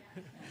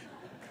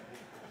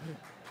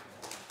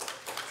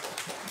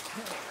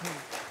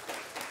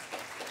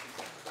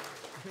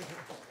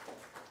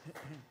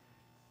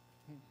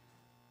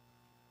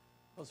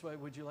 Josue,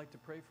 would you like to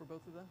pray for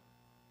both of them?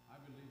 I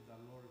believe that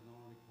Lord knows